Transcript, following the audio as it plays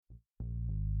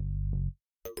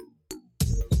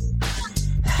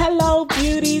Hello,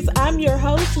 beauties. I'm your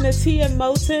host, Natia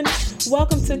Moten.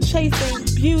 Welcome to Chasing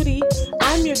Beauty.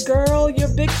 I'm your girl, your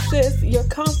big sis, your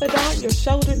confidant, your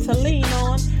shoulder to lean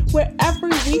on, where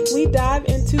every week we dive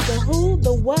into the who,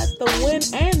 the what, the when,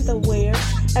 and the where,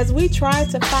 as we try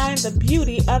to find the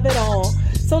beauty of it all.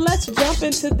 So let's jump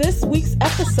into this week's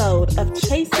episode of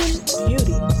Chasing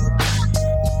Beauty.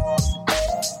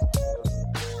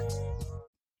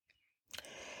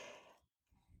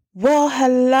 Well,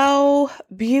 hello,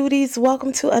 beauties.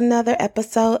 Welcome to another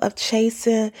episode of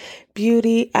Chasing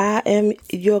Beauty. I am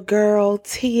your girl,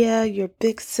 Tia, your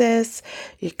big sis,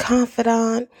 your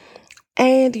confidant,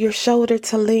 and your shoulder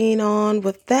to lean on.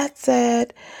 With that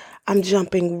said, I'm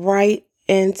jumping right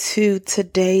into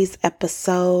today's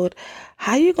episode.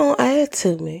 How you gonna add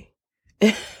to me?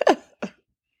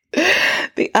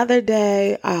 The other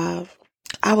day, I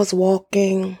was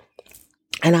walking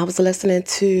and I was listening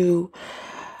to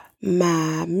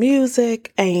my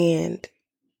music, and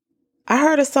I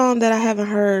heard a song that I haven't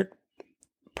heard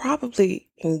probably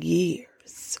in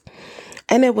years,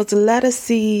 and it was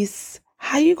Lettuce's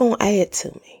How You Gonna Add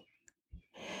to Me.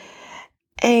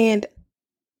 And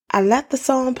I let the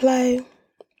song play,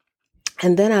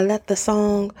 and then I let the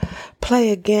song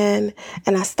play again,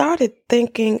 and I started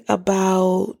thinking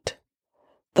about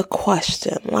the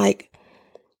question, like,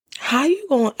 how you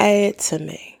gonna add to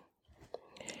me?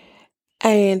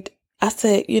 And I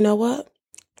said, you know what?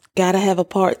 Gotta have a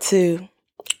part 2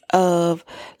 of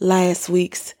last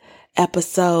week's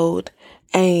episode.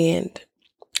 And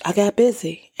I got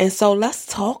busy. And so let's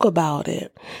talk about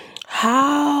it.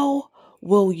 How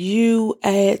will you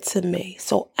add to me?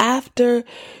 So after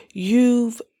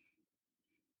you've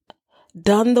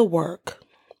done the work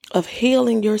of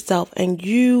healing yourself and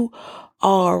you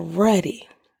are ready,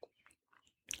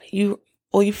 you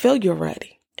feel you're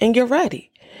ready and you're ready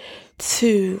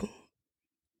to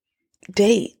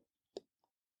date,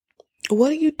 what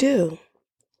do you do?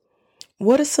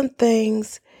 What are some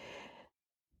things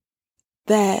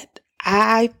that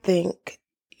I think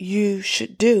you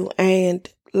should do? And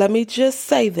let me just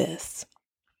say this.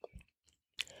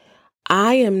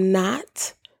 I am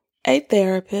not a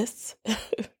therapist,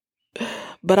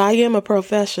 but I am a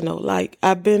professional. Like,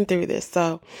 I've been through this.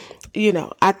 So,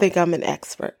 I think I'm an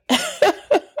expert.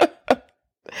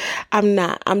 I'm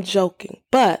not. I'm joking.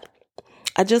 But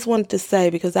I just wanted to say,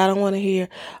 because I don't want to hear,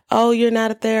 oh, you're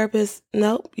not a therapist.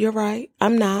 Nope, you're right.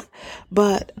 I'm not.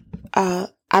 But I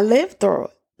lived through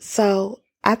it. So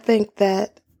I think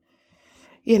that,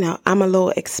 I'm a little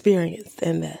experienced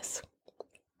in this.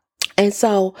 And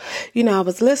so, I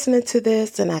was listening to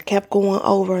this and I kept going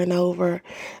over and over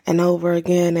and over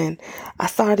again. And I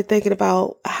started thinking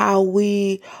about how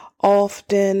we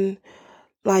often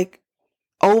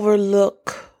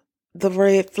overlook the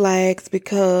red flags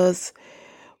because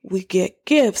we get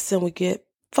gifts and we get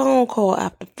phone call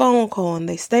after phone call, and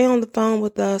they stay on the phone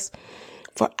with us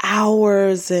for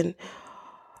hours and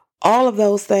all of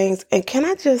those things. And can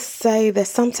I just say that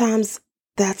sometimes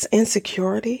that's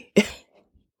insecurity?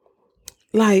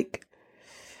 I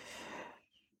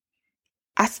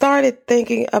started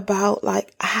thinking about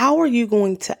how are you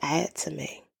going to add to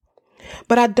me?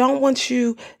 But I don't want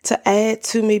you to add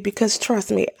to me because,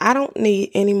 trust me, I don't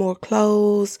need any more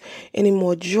clothes, any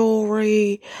more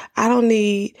jewelry. I don't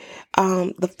need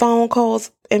the phone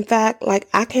calls. In fact,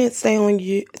 I can't stay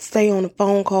on a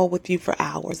phone call with you for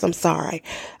hours. I'm sorry.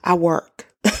 I work.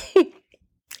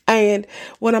 And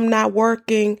when I'm not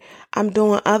working, I'm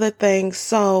doing other things.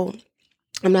 So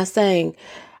I'm not saying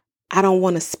I don't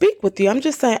want to speak with you. I'm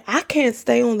just saying I can't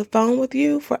stay on the phone with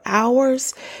you for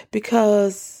hours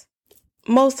because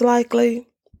most likely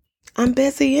I'm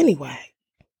busy anyway.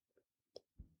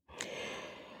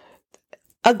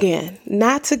 Again,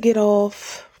 not to get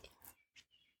off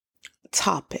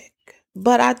topic,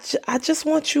 but I just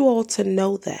want you all to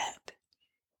know that.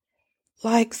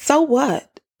 So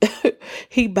what?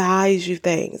 He buys you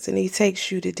things and he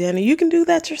takes you to dinner. You can do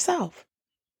that yourself.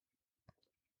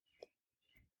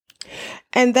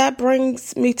 And that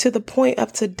brings me to the point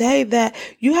of today that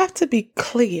you have to be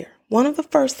clear. One of the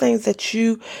first things that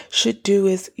you should do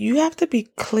is you have to be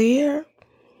clear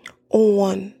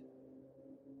on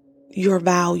your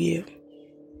value,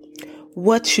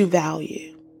 what you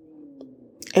value,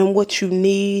 and what you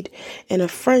need in a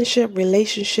friendship,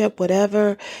 relationship,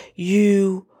 whatever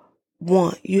you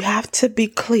want. You have to be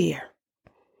clear.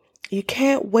 You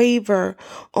can't waver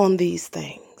on these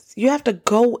things. You have to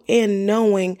go in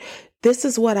knowing this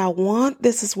is what I want,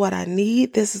 this is what I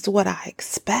need, this is what I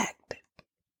expect.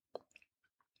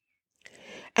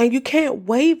 And you can't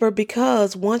waver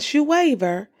because once you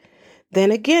waver,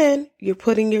 then again, you're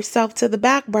putting yourself to the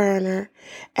back burner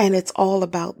and it's all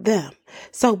about them.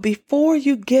 So before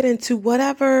you get into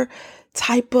whatever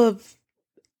type of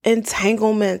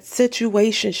entanglement,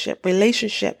 situationship,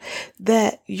 relationship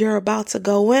that you're about to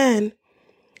go in,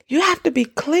 you have to be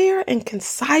clear and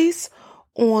concise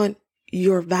on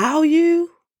your value,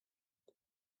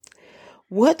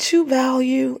 what you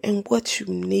value, and what you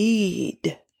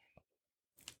need.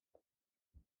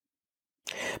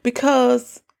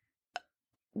 Because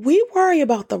we worry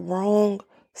about the wrong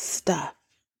stuff.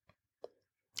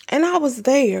 And I was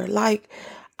there.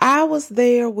 I was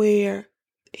there where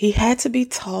he had to be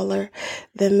taller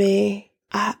than me.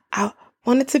 I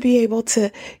wanted to be able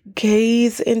to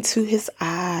gaze into his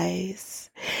eyes.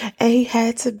 And he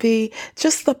had to be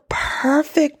just the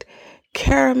perfect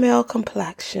caramel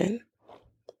complexion.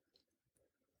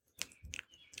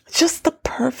 Just the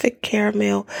perfect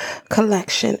caramel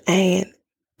complexion. And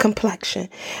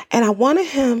I wanted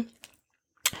him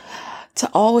to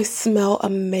always smell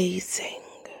amazing.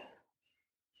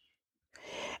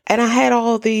 And I had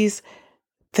all these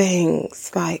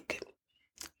things like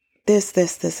this,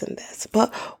 and this.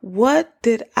 But what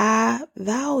did I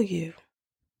value?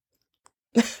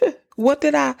 What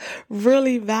did I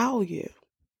really value?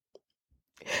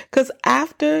 Because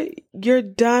after you're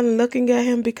done looking at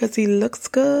him because he looks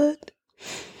good,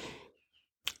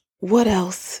 what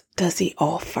else does he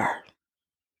offer?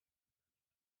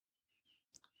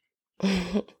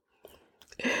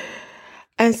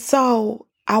 And so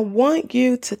I want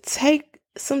you to take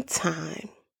some time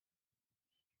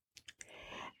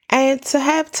and to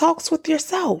have talks with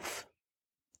yourself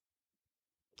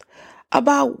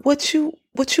about what you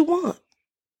want,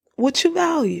 what you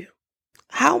value,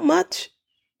 how much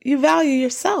you value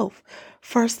yourself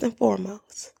first and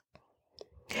foremost.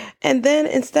 And then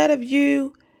instead of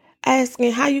you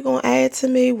asking how you going to add to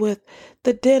me with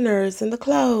the dinners and the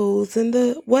clothes and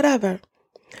the whatever,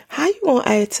 how you going to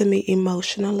add to me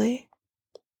emotionally?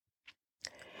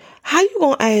 How you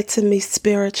going to add to me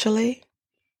spiritually?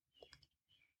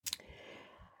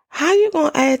 How you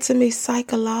going to add to me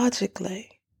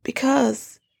psychologically?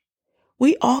 Because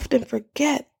we often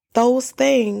forget those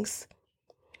things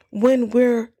when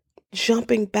we're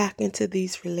jumping back into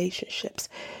these relationships.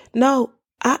 No,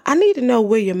 I need to know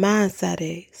where your mindset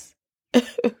is.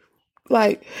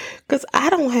 Because I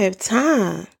don't have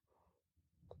time.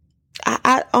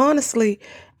 I honestly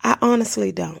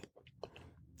don't.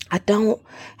 I don't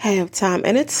have time.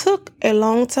 And it took a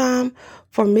long time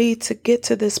for me to get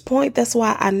to this point. That's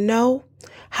why I know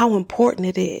how important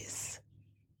it is.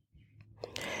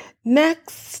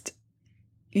 Next,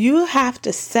 you have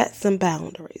to set some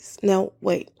boundaries. Now,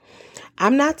 wait.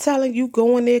 I'm not telling you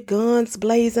go in there guns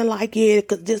blazing like, yeah,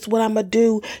 because this is what I'm going to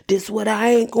do. This is what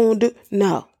I ain't going to do.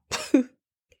 No.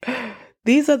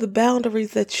 These are the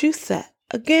boundaries that you set.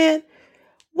 Again,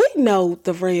 we know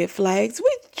the red flags.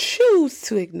 We choose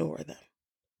to ignore them.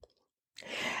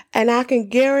 And I can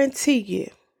guarantee you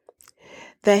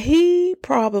that he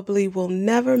probably will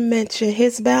never mention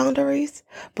his boundaries.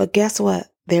 But guess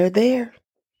what? They're there.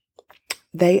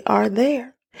 They are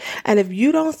there. And if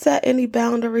you don't set any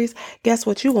boundaries, guess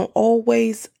what? You're going to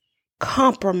always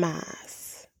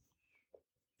compromise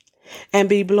and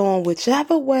be blown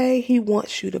whichever way he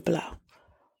wants you to blow.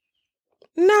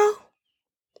 No,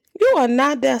 you are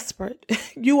not desperate.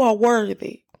 You are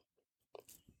worthy.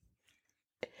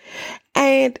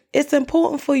 And it's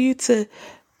important for you to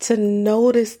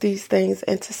notice these things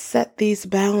and to set these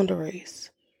boundaries.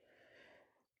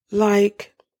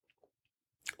 Like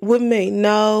with me,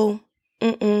 no,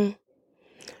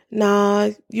 nah,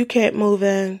 you can't move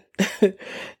in.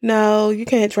 No, you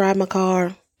can't drive my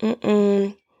car.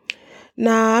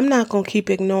 Nah, I'm not going to keep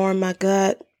ignoring my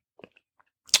gut.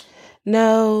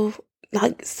 No,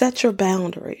 like set your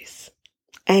boundaries.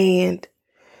 And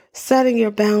setting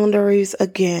your boundaries,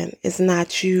 again, is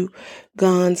not you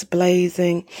guns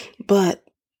blazing, but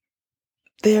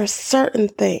there are certain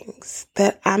things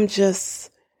that I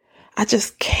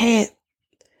just can't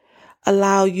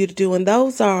allow you to do. And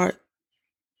those are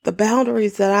the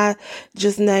boundaries that I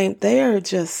just named. They are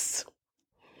just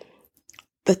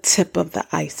the tip of the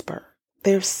iceberg.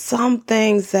 There's some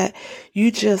things that you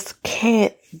just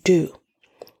can't do.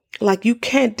 Like you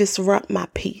can't disrupt my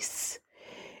peace.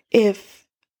 If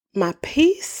my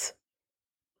peace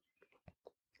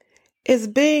is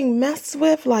being messed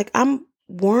with, like I'm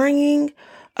worrying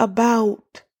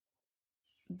about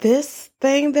this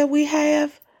thing that we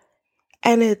have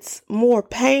and it's more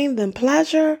pain than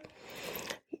pleasure,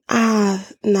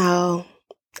 no,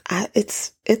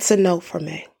 it's a no for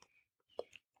me.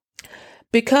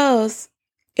 Because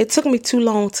It took me too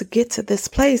long to get to this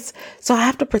place, so I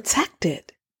have to protect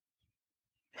it.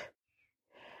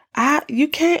 You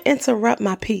can't interrupt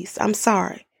my peace. I'm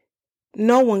sorry.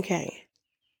 No one can.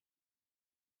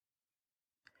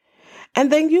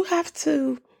 And then you have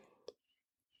to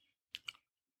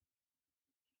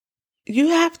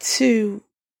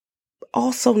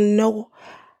also know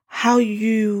how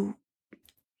you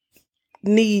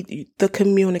need the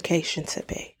communication to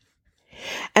be.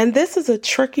 And this is a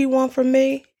tricky one for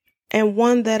me and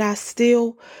one that I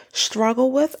still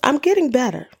struggle with. I'm getting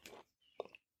better.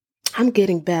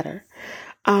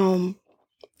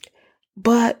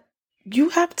 But you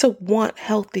have to want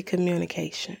healthy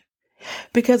communication,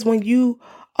 because when you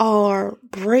are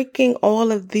breaking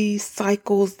all of these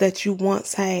cycles that you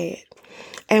once had,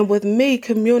 and with me,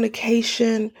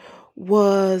 communication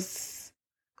was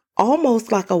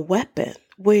almost like a weapon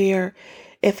where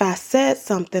if I said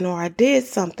something or I did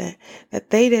something that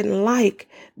they didn't like,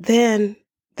 then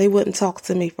they wouldn't talk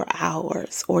to me for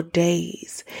hours or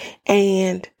days.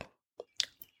 And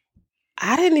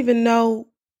I didn't even know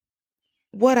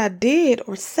what I did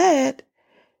or said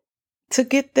to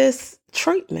get this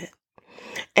treatment.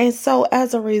 And so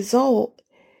as a result,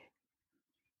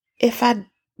 if I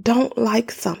don't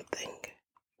like something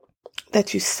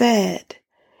that you said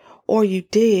or you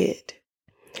did,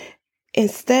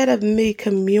 instead of me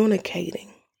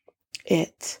communicating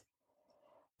it,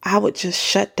 I would just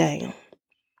shut down,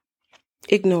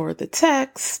 ignore the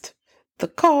text, the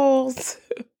calls,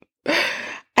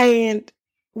 and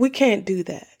we can't do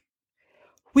that.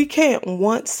 We can't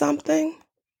want something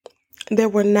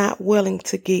that we're not willing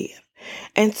to give.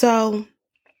 And so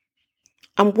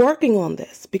I'm working on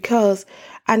this because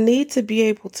I need to be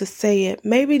able to say it,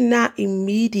 maybe not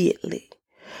immediately,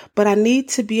 but I need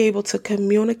to be able to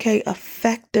communicate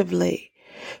effectively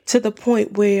to the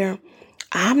point where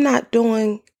I'm not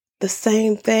doing the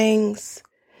same things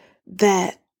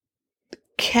that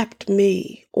kept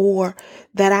me or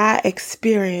that I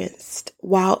experienced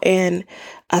while in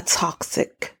a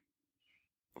toxic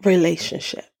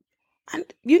relationship. And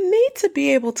you need to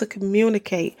be able to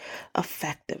communicate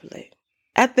effectively.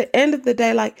 At the end of the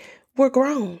day, like, we're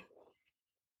grown.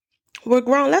 We're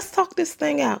grown. Let's talk this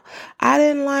thing out. I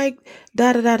didn't like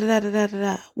da da da da da da da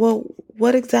da. Well,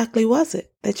 what exactly was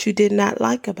it that you did not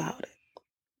like about it?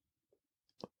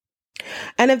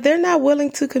 And if they're not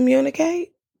willing to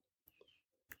communicate,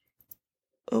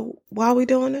 why are we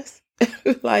doing this?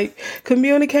 Like,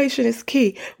 communication is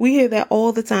key. We hear that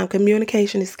all the time.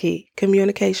 Communication is key.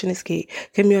 Communication is key.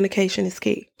 Communication is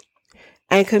key.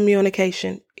 And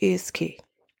communication is key.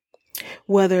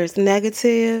 Whether it's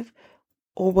negative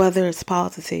or whether it's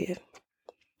positive,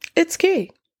 it's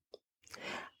key.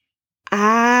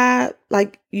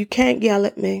 You can't yell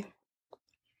at me.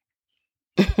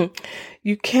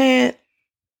 You can't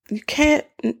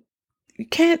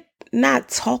not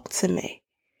talk to me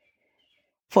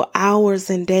for hours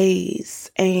and days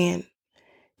and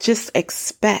just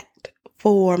expect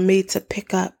for me to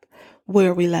pick up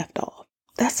where we left off.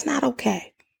 That's not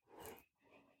okay.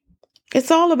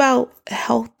 It's all about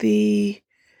healthy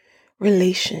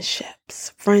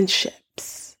relationships,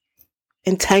 friendships,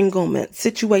 entanglement,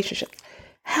 situationships,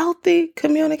 healthy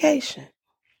communication.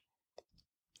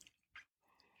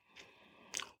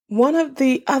 One of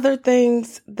the other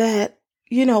things that,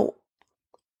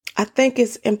 I think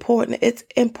is important, it's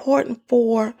important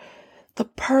for the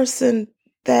person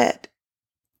that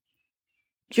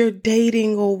you're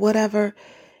dating or whatever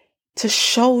to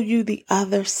show you the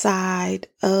other side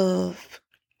of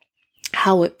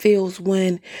how it feels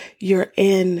when you're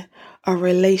in a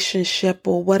relationship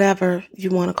or whatever you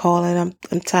want to call it.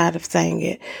 I'm tired of saying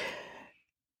it.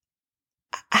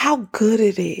 How good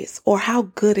it is or how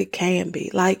good it can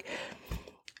be.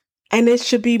 And it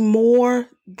should be more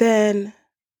than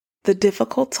the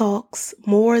difficult talks,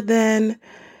 more than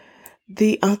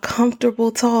the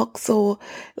uncomfortable talks, or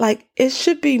it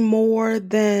should be more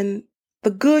than the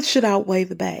good should outweigh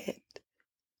the bad,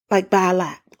 by a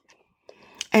lot.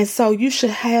 And so you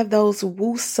should have those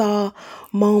woo-saw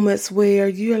moments where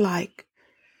you're like,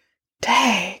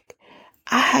 dang,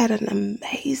 I had an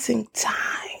amazing time.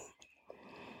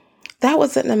 That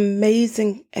was an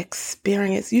amazing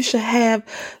experience. You should have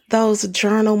those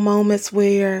journal moments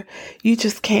where you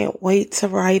just can't wait to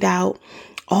write out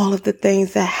all of the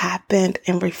things that happened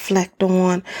and reflect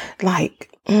on,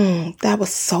 that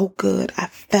was so good. I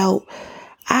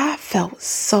felt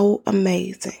so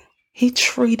amazing. He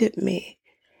treated me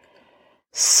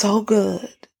so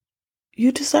good.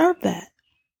 You deserve that.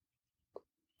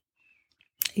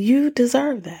 You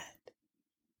deserve that.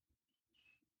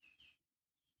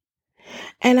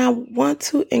 And I want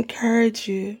to encourage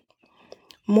you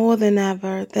more than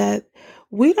ever that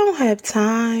we don't have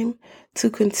time to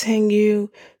continue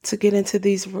to get into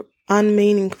these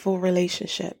unmeaningful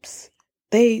relationships.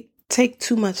 They take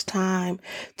too much time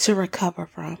to recover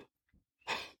from.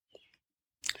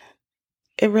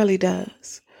 It really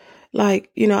does.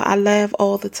 Like, I laugh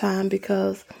all the time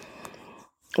because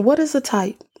what is a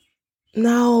type?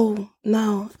 No,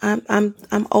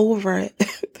 I'm over it.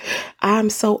 I'm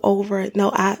so over it.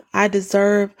 No, I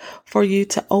deserve for you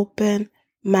to open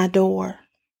my door.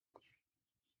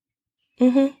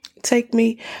 Take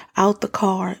me out the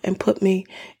car and put me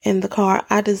in the car.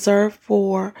 I deserve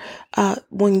for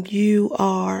when you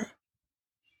are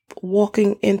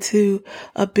walking into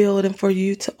a building for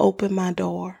you to open my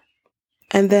door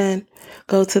and then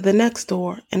go to the next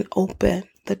door and open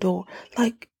the door.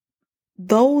 Like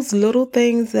those little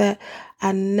things that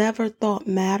I never thought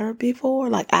mattered before.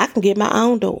 Like I can get my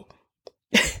own door.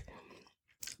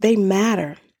 They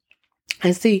matter.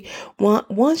 And see,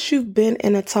 once you've been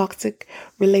in a toxic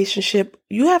relationship,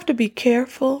 you have to be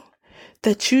careful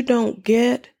that you don't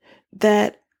get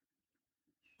that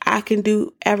I can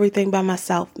do everything by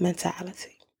myself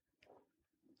mentality.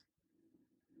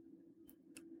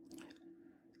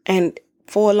 And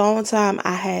for a long time,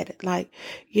 I had it. Like,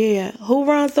 yeah, who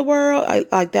runs the world?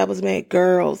 Like that was me.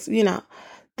 Girls,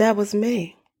 that was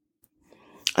me.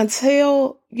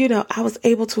 Until, I was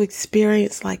able to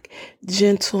experience like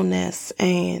gentleness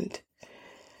and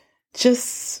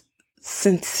just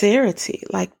sincerity,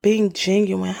 like being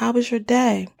genuine. How was your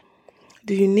day?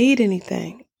 Do you need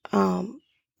anything?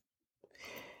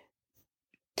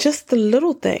 Just the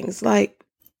little things like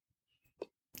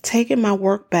taking my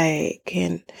work bag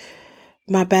and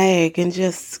my bag and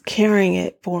just carrying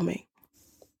it for me.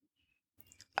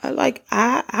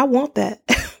 I want that.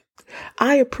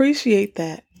 I appreciate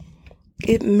that.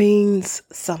 It means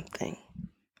something.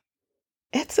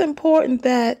 It's important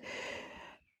that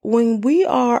when we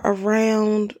are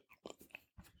around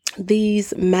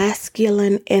these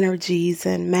masculine energies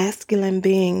and masculine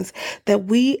beings, that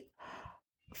we,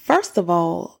 first of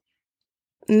all,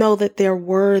 know that they're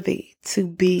worthy to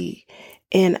be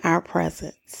in our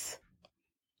presence.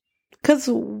 Because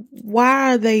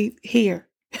why are they here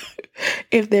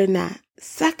if they're not?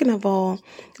 Second of all,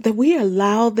 that we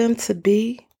allow them to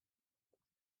be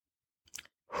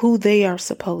who they are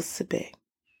supposed to be.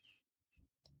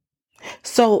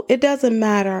 So it doesn't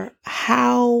matter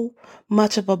how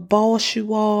much of a boss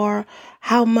you are,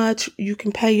 how much you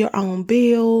can pay your own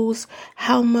bills,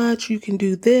 how much you can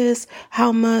do this,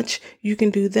 how much you can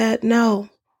do that. No.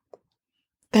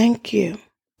 Thank you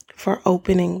for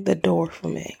opening the door for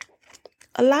me.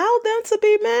 Allow them to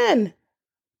be men.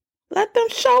 Let them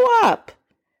show up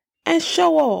and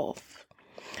show off.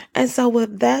 And so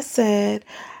with that said,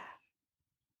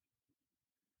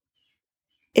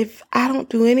 if I don't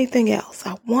do anything else,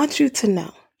 I want you to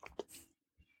know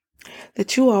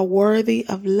that you are worthy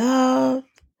of love,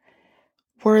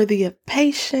 worthy of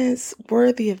patience,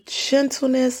 worthy of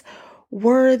gentleness,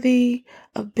 worthy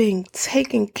of being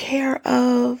taken care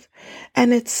of.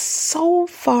 And it's so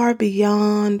far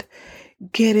beyond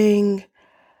getting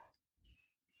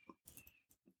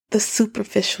the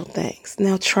superficial things.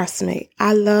 Now, trust me,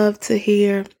 I love to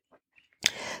hear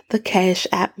the Cash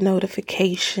App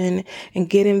notification and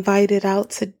get invited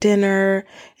out to dinner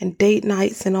and date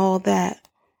nights and all that.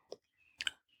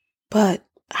 But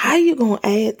how you going to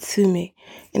add to me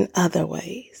in other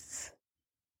ways?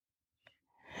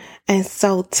 And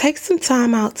so take some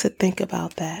time out to think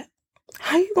about that.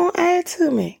 How you going to add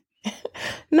to me?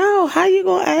 No, how you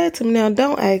going to add to me? Now,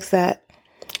 don't ask that.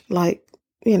 Like,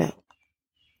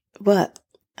 but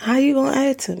how you going to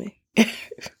add to me?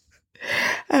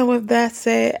 And with that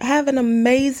said, have an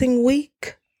amazing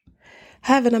week.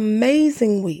 Have an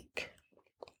amazing week.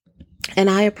 And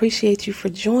I appreciate you for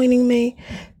joining me.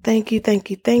 Thank you,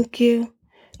 thank you, thank you.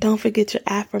 Don't forget your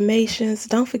affirmations.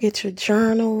 Don't forget your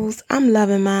journals. I'm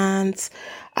loving mine.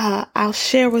 I'll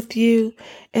share with you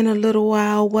in a little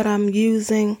while what I'm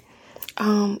using.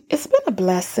 It's been a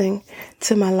blessing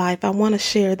to my life. I want to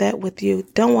share that with you.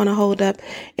 Don't want to hold up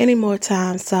any more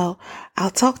time. So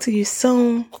I'll talk to you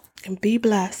soon and be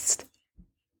blessed.